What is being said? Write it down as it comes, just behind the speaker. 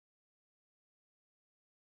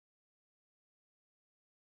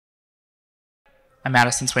I'm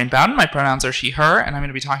Madison Swain-Bowden. My pronouns are she, her, and I'm going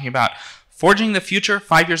to be talking about Forging the Future,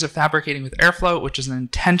 5 Years of Fabricating with Airflow, which is an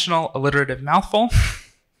intentional alliterative mouthful.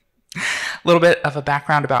 A little bit of a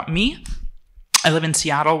background about me. I live in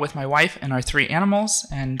Seattle with my wife and our 3 animals,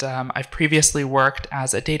 and I've previously worked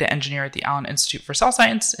as a data engineer at the Allen Institute for Cell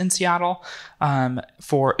Science in Seattle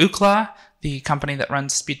for Ookla, the company that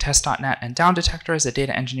runs speedtest.net and Down Detector, as a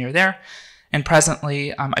data engineer there. And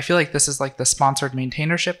presently, I feel like this is like the sponsored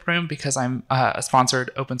maintainership room because I'm a sponsored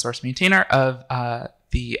open source maintainer of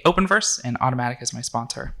the Openverse, and Automatic is my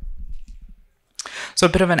sponsor. So a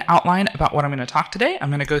bit of an outline about what I'm going to talk today. I'm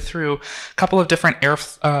going to go through a couple of different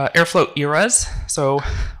Airflow eras. So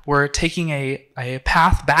we're taking a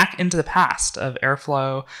path back into the past of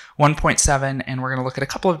Airflow 1.7, and we're going to look at a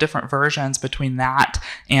couple of different versions between that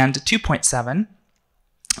and 2.7.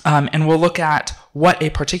 And we'll look at what a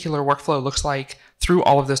particular workflow looks like through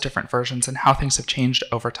all of those different versions and how things have changed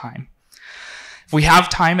over time. If we have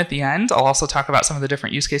time at the end, I'll also talk about some of the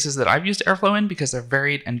different use cases that I've used Airflow in because they're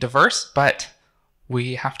varied and diverse, but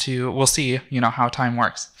we'll see, how time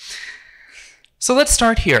works. So let's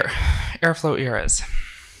start here, Airflow eras.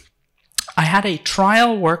 I had a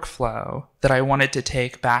trial workflow that I wanted to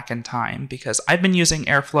take back in time because I've been using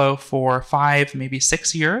Airflow for 5, maybe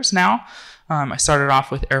 6 years now. I started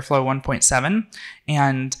off with Airflow 1.7,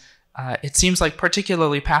 and it seems like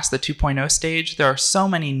particularly past the 2.0 stage, there are so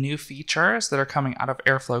many new features that are coming out of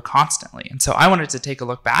Airflow constantly. And so I wanted to take a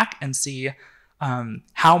look back and see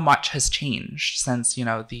how much has changed since,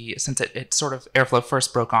 it sort of Airflow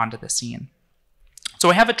first broke onto the scene. So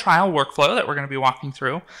I have a trial workflow that we're going to be walking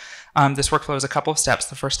through. This workflow is a couple of steps.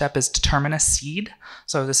 The first step is determine a seed.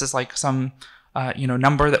 So this is like some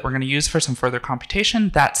number that we're going to use for some further computation.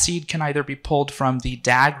 That seed can either be pulled from the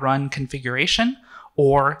DAG run configuration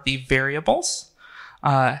or the variables,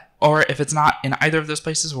 or if it's not in either of those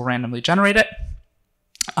places, we'll randomly generate it.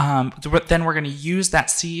 Then we're going to use that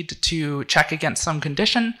seed to check against some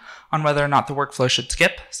condition on whether or not the workflow should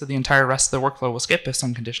skip. So the entire rest of the workflow will skip if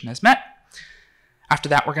some condition is met. After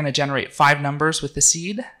that, we're going to generate 5 numbers with the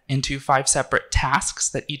seed into 5 separate tasks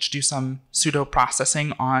that each do some pseudo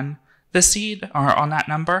processing on the seed or on that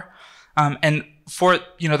number. And for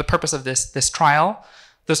the purpose of this trial,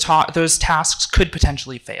 those tasks could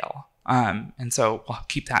potentially fail. And so we'll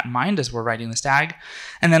keep that in mind as we're writing this DAG.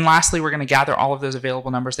 And then lastly, we're going to gather all of those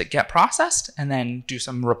available numbers that get processed and then do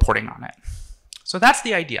some reporting on it. So that's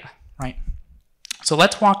the idea, right? So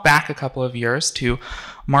let's walk back a couple of years to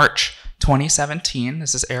March 2017.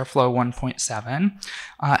 This is Airflow 1.7.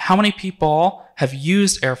 How many people have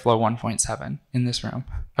used Airflow 1.7 in this room?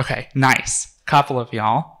 Okay, nice. Couple of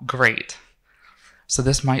y'all. Great. So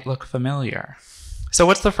this might look familiar. So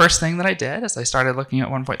what's the first thing that I did as I started looking at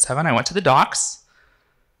 1.7? I went to the docs,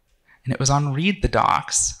 and it was on Read the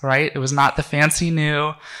Docs, right? It was not the fancy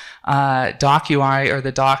new doc UI or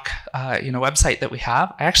the doc website that we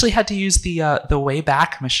have. I actually had to use the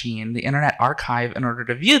Wayback Machine, the Internet Archive, in order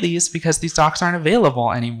to view these because these docs aren't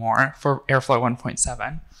available anymore for Airflow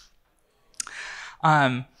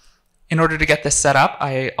 1.7. In order to get this set up,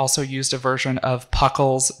 I also used a version of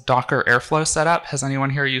Puckle's Docker Airflow setup. Has anyone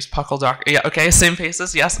here used Puckle Docker? Yeah, okay, same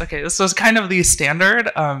faces, yes. Okay, this was kind of the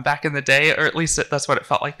standard back in the day, or at least that's what it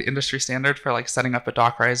felt like, the industry standard for like setting up a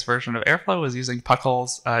Dockerized version of Airflow was using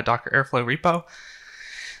Puckle's Docker Airflow repo.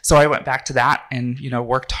 So I went back to that and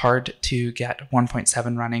worked hard to get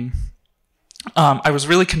 1.7 running. I was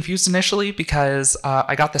really confused initially because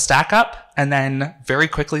I got the stack up and then very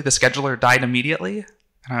quickly the scheduler died immediately.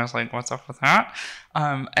 And I was like, what's up with that?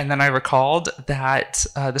 And then I recalled that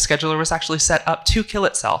the scheduler was actually set up to kill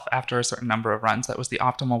itself after a certain number of runs. That was the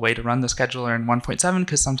optimal way to run the scheduler in 1.7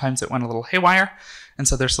 because sometimes it went a little haywire. And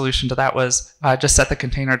so their solution to that was just set the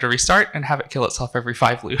container to restart and have it kill itself every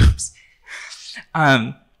 5 loops.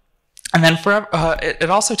 And then it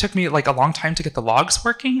also took me like a long time to get the logs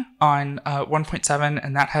working on 1.7,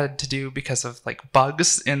 and that had to do because of like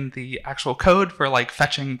bugs in the actual code for like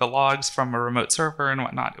fetching the logs from a remote server and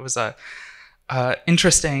whatnot. It was a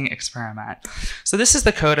interesting experiment. So this is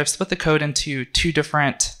the code. I've split the code into 2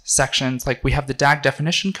 different sections. Like we have the DAG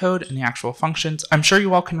definition code and the actual functions. I'm sure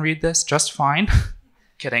you all can read this just fine.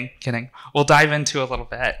 Kidding. We'll dive into a little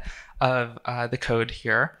bit of the code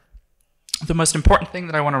here. The most important thing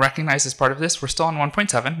that I want to recognize as part of this, we're still on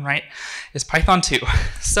 1.7, right, is Python 2.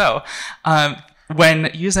 So when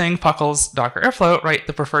using Puckle's Docker Airflow, right,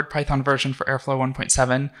 the preferred Python version for Airflow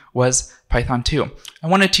 1.7 was Python 2. I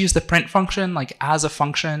wanted to use the print function like as a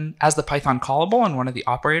function, as the Python callable in one of the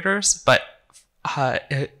operators, but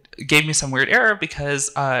it gave me some weird error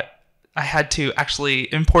because I had to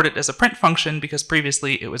actually import it as a print function because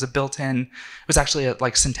previously it was a built-in, it was actually a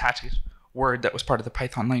like syntactic. word that was part of the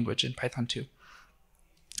Python language in Python 2.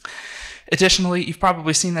 Additionally, you've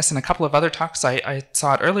probably seen this in a couple of other talks. I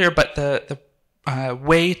saw it earlier, but the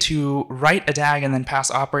way to write a DAG and then pass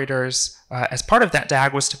operators as part of that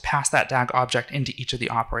DAG was to pass that DAG object into each of the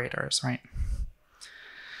operators, right?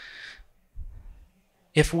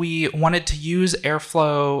 If we wanted to use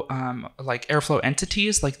Airflow, like Airflow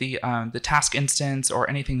entities, like the task instance or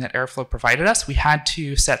anything that Airflow provided us, we had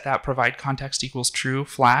to set that provide context equals true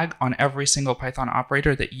flag on every single Python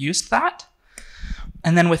operator that used that.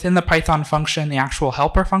 And then within the Python function, the actual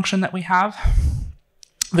helper function that we have,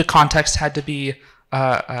 the context had to be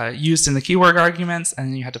used in the keyword arguments, and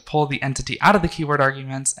then you had to pull the entity out of the keyword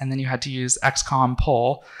arguments, and then you had to use xcom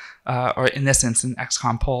pull, or in this instance,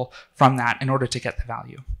 xcom pull from that in order to get the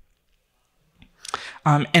value.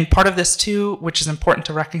 And part of this too, which is important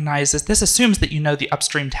to recognize, is this assumes that you know the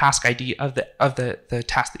upstream task ID of the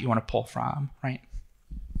task that you want to pull from, right?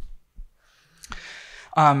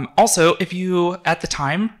 Also, if you, at the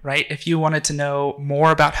time, right, if you wanted to know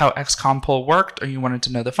more about how xcom pull worked, or you wanted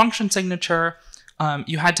to know the function signature,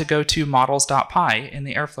 you had to go to models.py in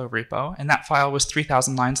the Airflow repo, and that file was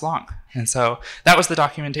 3,000 lines long. And so that was the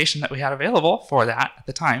documentation that we had available for that at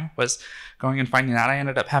the time, was going and finding that. I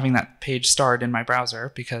ended up having that page starred in my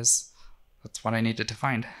browser because that's what I needed to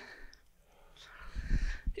find.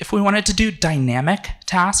 If we wanted to do dynamic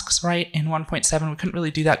tasks, right, in 1.7, we couldn't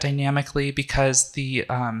really do that dynamically because the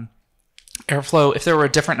Airflow, if there were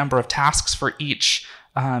a different number of tasks for each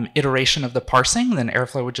iteration of the parsing, then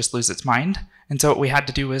Airflow would just lose its mind. And so what we had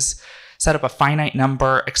to do was set up a finite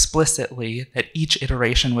number explicitly that each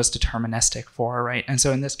iteration was deterministic for, right? And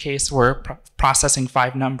so in this case, we're processing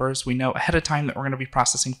 5 numbers. We know ahead of time that we're going to be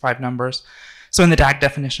processing 5 numbers. So in the DAG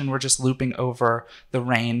definition, we're just looping over the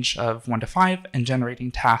range of 1 to 5 and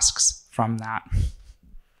generating tasks from that.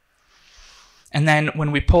 And then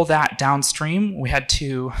when we pull that downstream, we had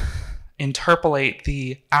to interpolate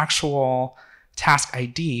the actual task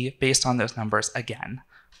ID based on those numbers again.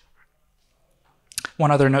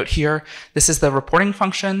 One other note here, this is the reporting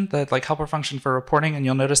function, the helper function for reporting, and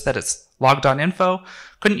you'll notice that it's log.info.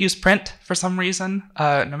 Couldn't use print for some reason.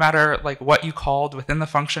 No matter what you called within the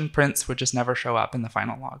function, prints would just never show up in the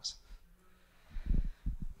final logs.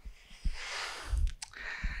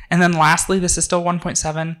 And then lastly, this is still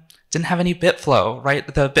 1.7. Didn't have any bit flow,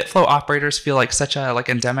 right? The bit flow operators feel like such a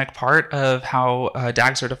endemic part of how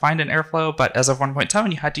DAGs are defined in Airflow, but as of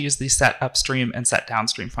 1.7, you had to use these set upstream and set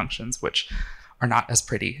downstream functions, which are not as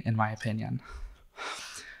pretty, in my opinion.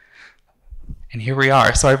 And here we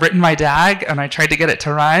are. So I've written my DAG, and I tried to get it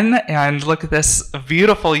to run, and look at this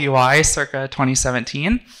beautiful UI circa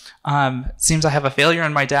 2017. Seems I have a failure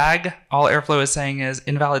in my DAG. All Airflow is saying is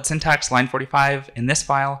invalid syntax, line 45 in this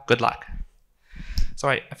file. Good luck. So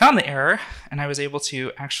I found the error, and I was able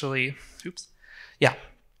to actually,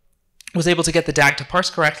 was able to get the DAG to parse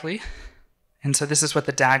correctly. And so this is what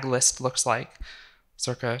the DAG list looks like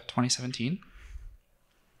circa 2017.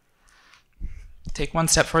 Take one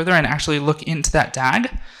step further and actually look into that DAG.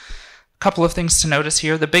 A couple of things to notice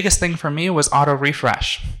here. The biggest thing for me was auto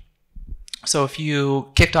refresh. So if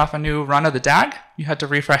you kicked off a new run of the DAG, you had to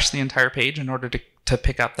refresh the entire page in order to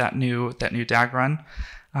pick up that new DAG run.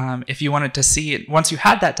 If you wanted to see it, once you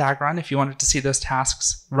had that DAG run, if you wanted to see those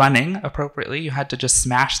tasks running appropriately, you had to just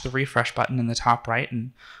smash the refresh button in the top right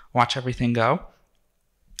and watch everything go.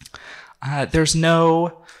 There's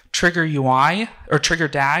no trigger UI or trigger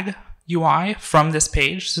DAG UI from this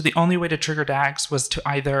page. So the only way to trigger DAGs was to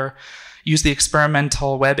either use the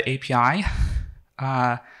experimental web API,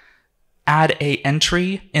 add a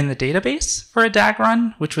entry in the database for a DAG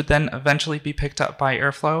run, which would then eventually be picked up by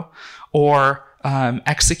Airflow, or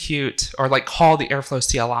execute or call the Airflow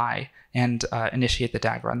CLI and initiate the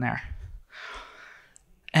DAG run there.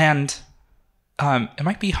 And it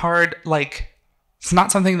might be hard, it's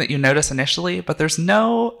not something that you notice initially, but there's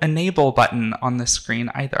no enable button on this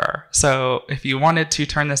screen either. So if you wanted to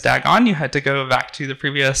turn this DAG on, you had to go back to the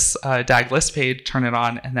previous DAG list page, turn it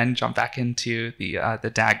on, and then jump back into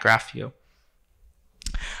the DAG graph view.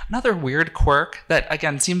 Another weird quirk that,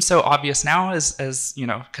 again, seems so obvious now as you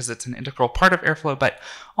know, because it's an integral part of Airflow, but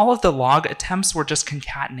all of the log attempts were just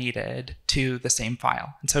concatenated to the same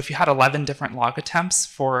file. And so if you had 11 different log attempts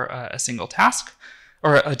for a single task,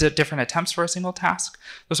 or different attempts for a single task,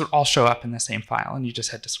 those would all show up in the same file, and you just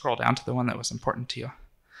had to scroll down to the one that was important to you.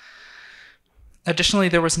 Additionally,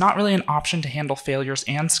 there was not really an option to handle failures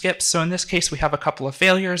and skips. So in this case, we have a couple of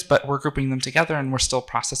failures, but we're grouping them together and we're still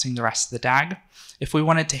processing the rest of the DAG. If we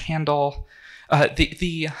wanted to handle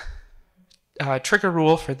the trigger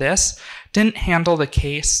rule for this didn't handle the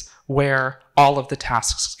case where all of the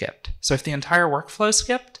tasks skipped. So if the entire workflow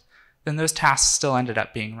skipped, then those tasks still ended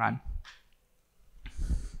up being run.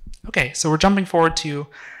 Okay, so we're jumping forward to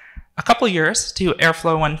a couple years to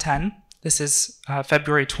Airflow 110. This is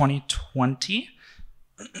February 2020.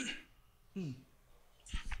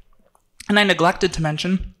 And I neglected to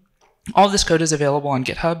mention, all of this code is available on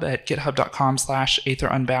GitHub at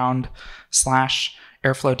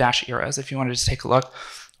github.com/aetherunbound/airflow-eras if you wanted to take a look.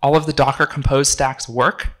 All of the Docker Compose stacks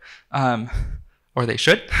work, or they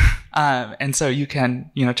should. And so you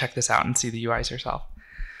can check this out and see the UIs yourself.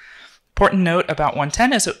 Important note about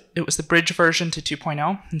 110 is it was the bridge version to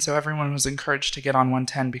 2.0, and so everyone was encouraged to get on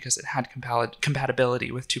 110 because it had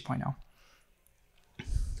compatibility with 2.0.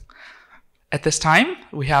 At this time,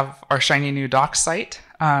 we have our shiny new docs site,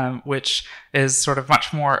 which is sort of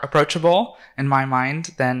much more approachable in my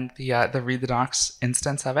mind than the read the docs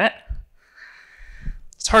instance of it.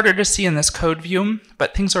 It's harder to see in this code view,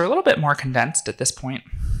 but things are a little bit more condensed at this point.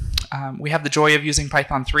 We have the joy of using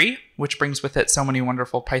Python 3, which brings with it so many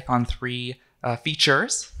wonderful Python 3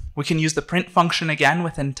 features. We can use the print function again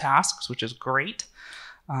within tasks, which is great.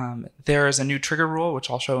 There is a new trigger rule, which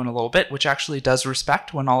I'll show in a little bit, which actually does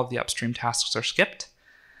respect when all of the upstream tasks are skipped.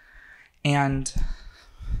 And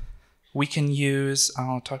we can use,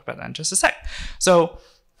 I'll talk about that in just a sec. So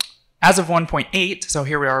as of 1.8, so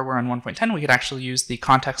here we are, we're on 1.10, we could actually use the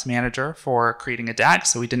context manager for creating a DAG,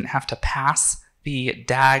 so we didn't have to pass the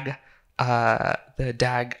DAG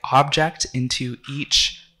object into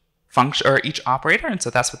each function or each operator, and so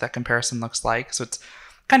that's what that comparison looks like. So it's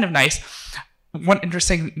kind of nice. One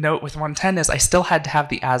interesting note with 110 is I still had to have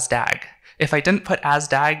the as DAG. If I didn't put as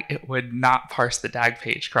DAG, it would not parse the DAG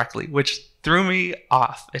page correctly, which threw me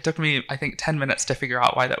off. It took me, I think, 10 minutes to figure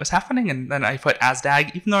out why that was happening, and then I put as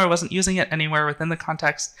DAG, even though I wasn't using it anywhere within the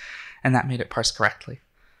context, and that made it parse correctly.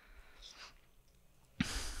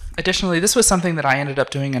 Additionally, this was something that I ended up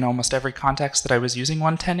doing in almost every context that I was using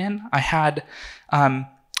 110 in. I had, I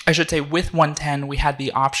should say with 110, we had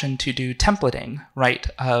the option to do templating, right,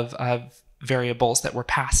 of variables that were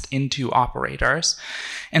passed into operators.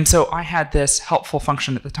 And so I had this helpful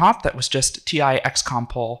function at the top that was just ti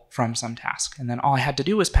xcompul from some task. And then all I had to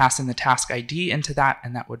do was pass in the task ID into that,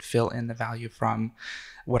 and that would fill in the value from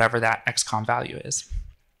whatever that xcom value is.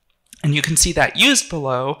 And you can see that used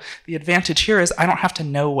below. The advantage here is I don't have to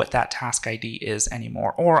know what that task ID is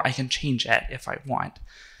anymore, or I can change it if I want.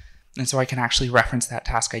 And so I can actually reference that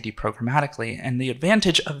task ID programmatically. And the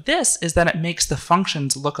advantage of this is that it makes the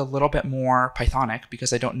functions look a little bit more Pythonic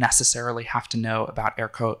because I don't necessarily have to know about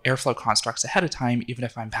Airflow constructs ahead of time, even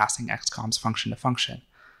if I'm passing xcoms function to function.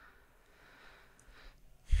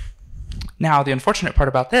 Now, the unfortunate part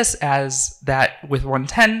about this is that with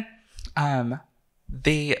 110,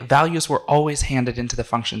 the values were always handed into the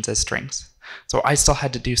functions as strings. So I still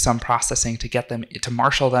had to do some processing to get them, to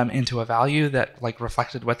marshal them into a value that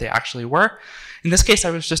reflected what they actually were. In this case,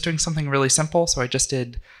 I was just doing something really simple. So I just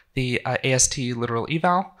did the AST literal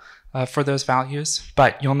eval for those values.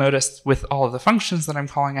 But you'll notice with all of the functions that I'm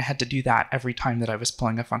calling, I had to do that every time that I was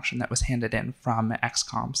pulling a function that was handed in from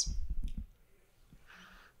xcoms.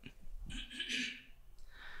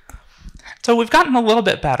 So we've gotten a little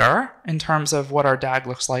bit better in terms of what our DAG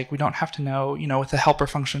looks like. We don't have to know, with the helper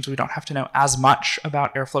functions, we don't have to know as much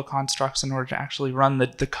about Airflow constructs in order to actually run the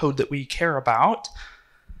code that we care about.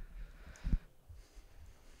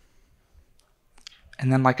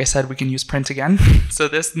 And then, like I said, we can use print again. So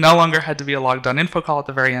this no longer had to be a logged on info call at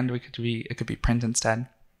the very end. It could be print instead.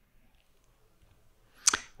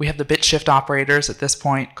 We have the bit shift operators at this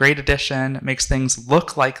point. Great addition. It makes things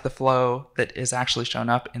look like the flow that is actually shown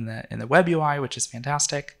up in the web UI, which is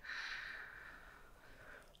fantastic.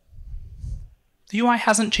 The UI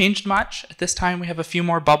hasn't changed much. At this time, we have a few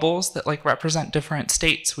more bubbles that represent different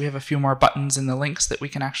states. We have a few more buttons in the links that we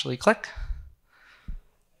can actually click.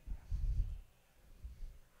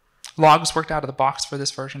 Logs worked out of the box for this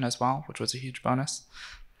version as well, which was a huge bonus.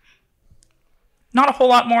 Not a whole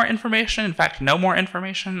lot more information, in fact, no more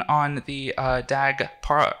information on the DAG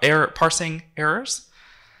parsing errors.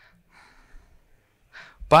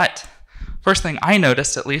 But first thing I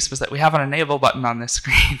noticed, at least, was that we have an enable button on this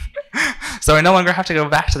screen. So I no longer have to go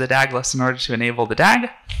back to the DAG list in order to enable the DAG.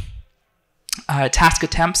 Task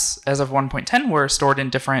attempts, as of 1.10, were stored in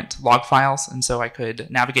different log files, and so I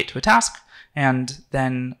could navigate to a task and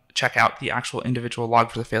then check out the actual individual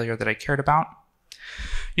log for the failure that I cared about.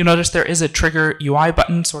 You'll notice there is a trigger UI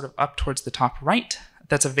button sort of up towards the top right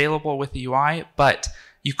that's available with the UI, but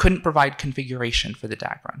you couldn't provide configuration for the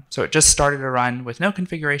DAG run. So it just started a run with no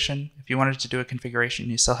configuration. If you wanted to do a configuration,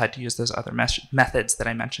 you still had to use those other methods that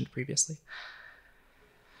I mentioned previously.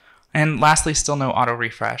 And lastly, still no auto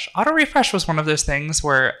refresh. Auto refresh was one of those things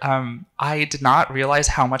where I did not realize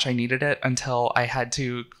how much I needed it until I had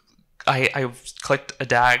to, I clicked a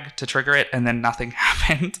DAG to trigger it and then nothing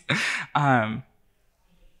happened.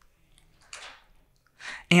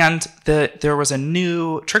 And there was a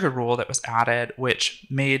new trigger rule that was added, which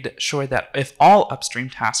made sure that if all upstream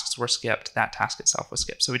tasks were skipped, that task itself was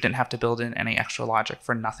skipped. So we didn't have to build in any extra logic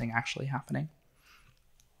for nothing actually happening.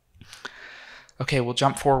 Okay, we'll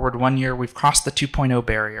jump forward 1 year. We've crossed the 2.0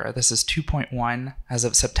 barrier. This is 2.1 as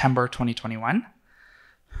of September 2021.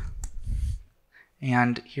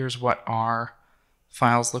 And here's what our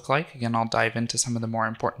files look like. Again, I'll dive into some of the more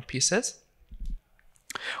important pieces.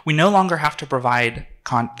 We no longer have to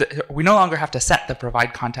set the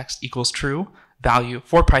provide context equals true value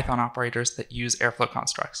for Python operators that use Airflow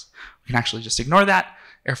constructs. We can actually just ignore that.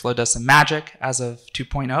 Airflow does some magic as of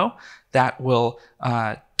 2.0 that will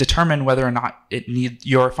determine whether or not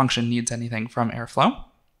your function needs anything from Airflow.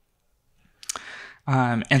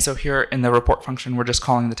 And so here in the report function, we're just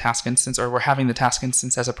calling the task instance, or we're having the task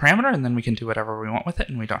instance as a parameter, and then we can do whatever we want with it,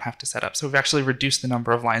 and we don't have to set up. So we've actually reduced the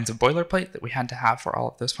number of lines of boilerplate that we had to have for all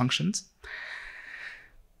of those functions.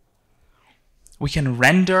 We can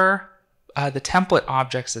render the template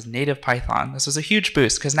objects as native Python. This was a huge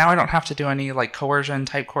boost because now I don't have to do any like coercion,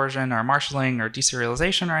 type coercion, or marshalling, or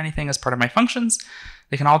deserialization, or anything as part of my functions.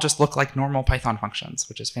 They can all just look like normal Python functions,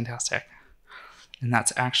 which is fantastic. And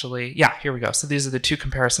that's actually, yeah, here we go. So these are the two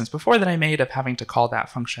comparisons before that I made of having to call that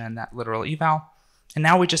function, that literal eval. And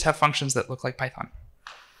now we just have functions that look like Python.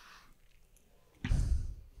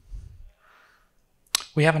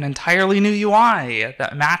 We have an entirely new UI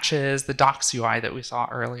that matches the docs UI that we saw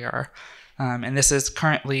earlier. And this is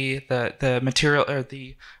currently the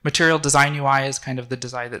material design UI is kind of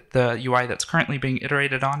the UI that's currently being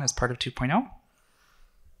iterated on as part of 2.0.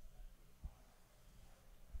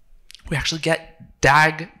 We actually get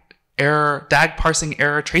DAG parsing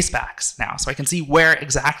error tracebacks now. So I can see where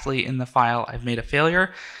exactly in the file I've made a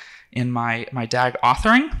failure in my DAG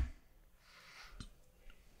authoring.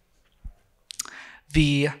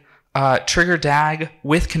 The trigger DAG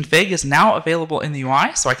with config is now available in the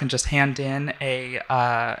UI, so I can just hand in a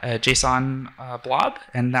JSON blob,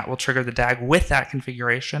 and that will trigger the DAG with that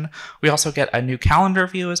configuration. We also get a new calendar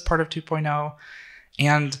view as part of 2.0,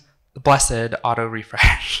 and the blessed auto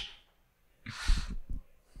refresh.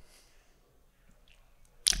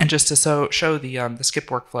 And just to show the skip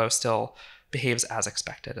workflow still behaves as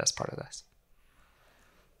expected as part of this.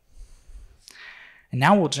 And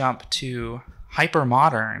now we'll jump to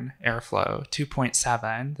hyper-modern Airflow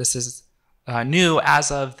 2.7. This is new as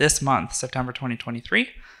of this month, September 2023.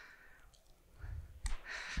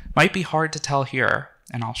 Might be hard to tell here,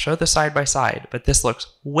 and I'll show the side by side, but this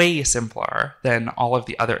looks way simpler than all of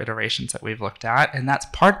the other iterations that we've looked at. And that's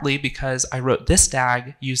partly because I wrote this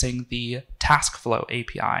DAG using the TaskFlow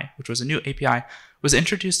API, which was a new API, was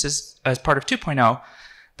introduced as part of 2.0,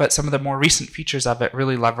 but some of the more recent features of it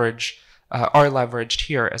really are leveraged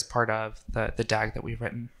here as part of the DAG that we've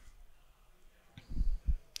written.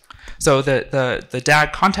 So the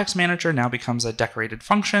DAG context manager now becomes a decorated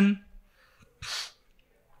function.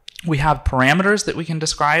 We have parameters that we can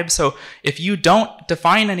describe. So if you don't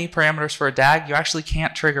define any parameters for a DAG, you actually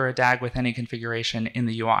can't trigger a DAG with any configuration in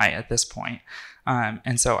the UI at this point.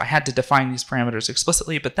 And so I had to define these parameters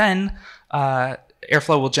explicitly, but then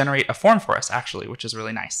Airflow will generate a form for us, actually, which is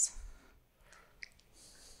really nice.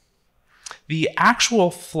 The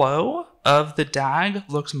actual flow of the DAG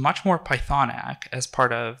looks much more Pythonic as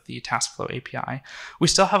part of the TaskFlow API. We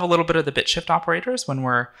still have a little bit of the bit shift operators when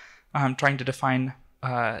we're trying to define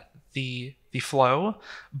the flow,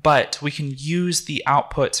 but we can use the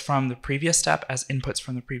outputs from the previous step as inputs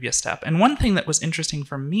from the previous step. And one thing that was interesting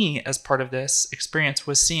for me as part of this experience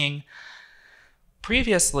was seeing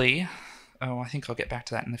previously, I think I'll get back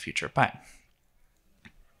to that in the future, but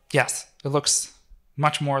yes, it looks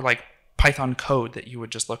much more like Python code that you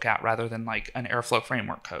would just look at rather than like an Airflow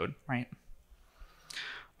framework code, right?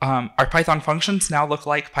 Our Python functions now look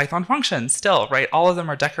like Python functions still, right? All of them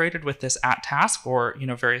are decorated with this @task or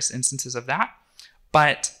various instances of that,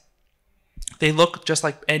 but they look just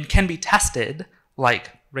like and can be tested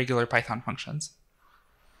like regular Python functions.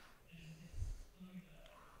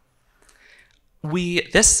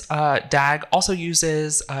 This DAG also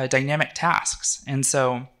uses dynamic tasks, and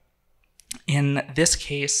so in this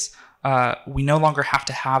case, we no longer have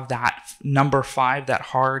to have that number 5, that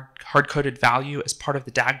hard-coded value as part of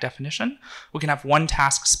the DAG definition. We can have one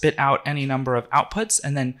task spit out any number of outputs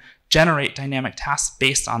and then generate dynamic tasks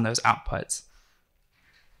based on those outputs.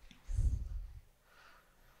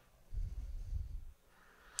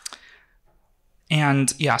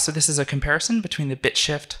 And yeah, so this is a comparison between the bit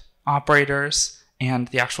shift operators and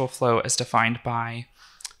the actual flow as defined by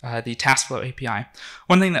the TaskFlow API.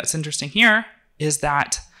 One thing that's interesting here is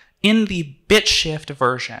that in the bit shift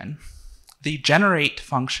version, the generate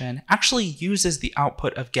function actually uses the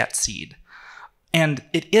output of getSeed. And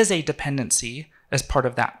it is a dependency as part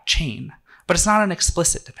of that chain, but it's not an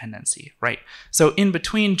explicit dependency, right? So in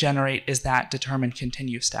between generate is that determine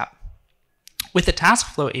continue step. With the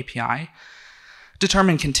TaskFlow API,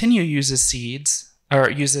 determine continue uses seeds, or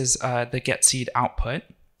uses the getSeed output,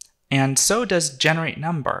 and so does generate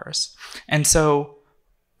numbers. And so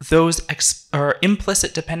those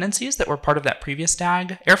implicit dependencies that were part of that previous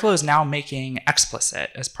DAG, Airflow is now making explicit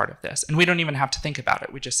as part of this. And we don't even have to think about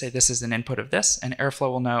it. We just say this is an input of this, and Airflow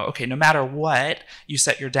will know, okay, no matter what you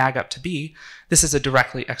set your DAG up to be, this is a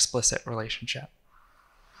directly explicit relationship.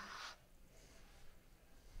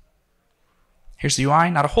 Here's the UI.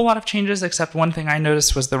 Not a whole lot of changes, except one thing I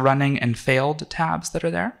noticed was the running and failed tabs that are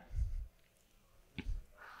there.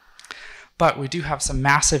 But we do have some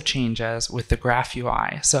massive changes with the graph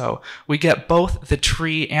UI. So we get both the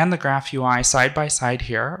tree and the graph UI side by side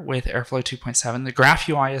here with Airflow 2.7. The graph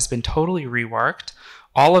UI has been totally reworked.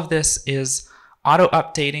 All of this is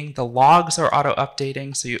auto-updating. The logs are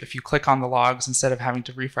auto-updating. So if you click on the logs, instead of having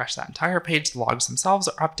to refresh that entire page, the logs themselves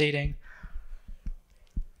are updating.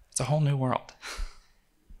 It's a whole new world.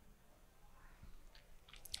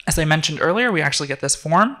 As I mentioned earlier, we actually get this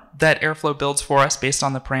form that Airflow builds for us based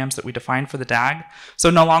on the params that we defined for the DAG. So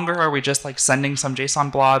no longer are we just like sending some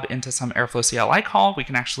JSON blob into some Airflow CLI call. We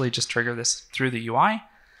can actually just trigger this through the UI.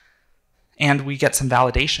 And we get some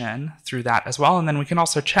validation through that as well. And then we can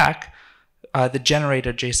also check the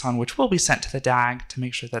generated JSON, which will be sent to the DAG to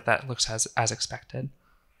make sure that that looks as expected.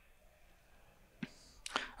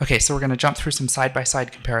 Okay, so we're going to jump through some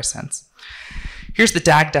side-by-side comparisons. Here's the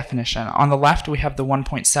DAG definition. On the left, we have the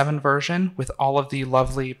 1.7 version with all of the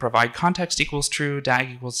lovely provide context equals true, DAG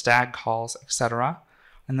equals DAG calls, etc.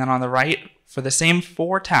 And then on the right, for the same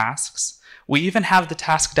 4 tasks, we even have the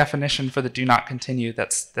task definition for the do not continue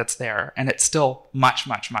that's there, and it's still much,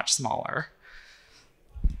 much, much smaller.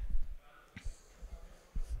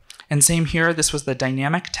 And same here, this was the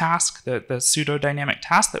dynamic task, the pseudo-dynamic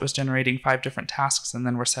task that was generating 5 different tasks, and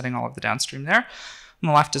then we're setting all of the downstream there. On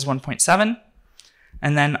the left is 1.7,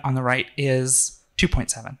 and then on the right is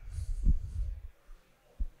 2.7.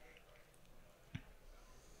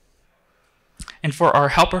 And for our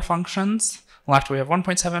helper functions, on the left we have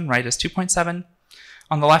 1.7, right is 2.7.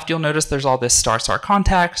 On the left, you'll notice there's all this star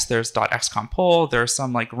context, there's .xcompoll, there's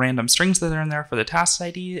some like random strings that are in there for the task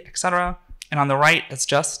ID, etc. And on the right, it's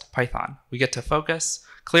just Python. We get to focus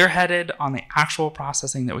clear-headed on the actual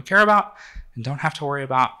processing that we care about and don't have to worry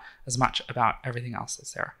about as much about everything else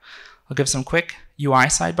that's there. I'll give some quick UI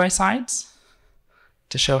side-by-sides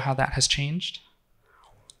to show how that has changed.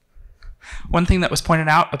 One thing that was pointed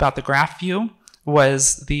out about the graph view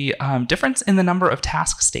was the difference in the number of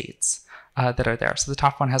task states that are there. So the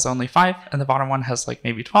top one has only 5, and the bottom one has like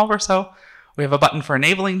maybe 12 or so. We have a button for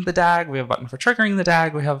enabling the DAG. We have a button for triggering the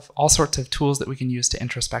DAG. We have all sorts of tools that we can use to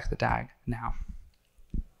introspect the DAG now.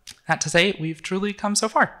 That to say, we've truly come so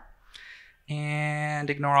far. And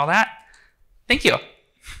ignore all that. Thank you.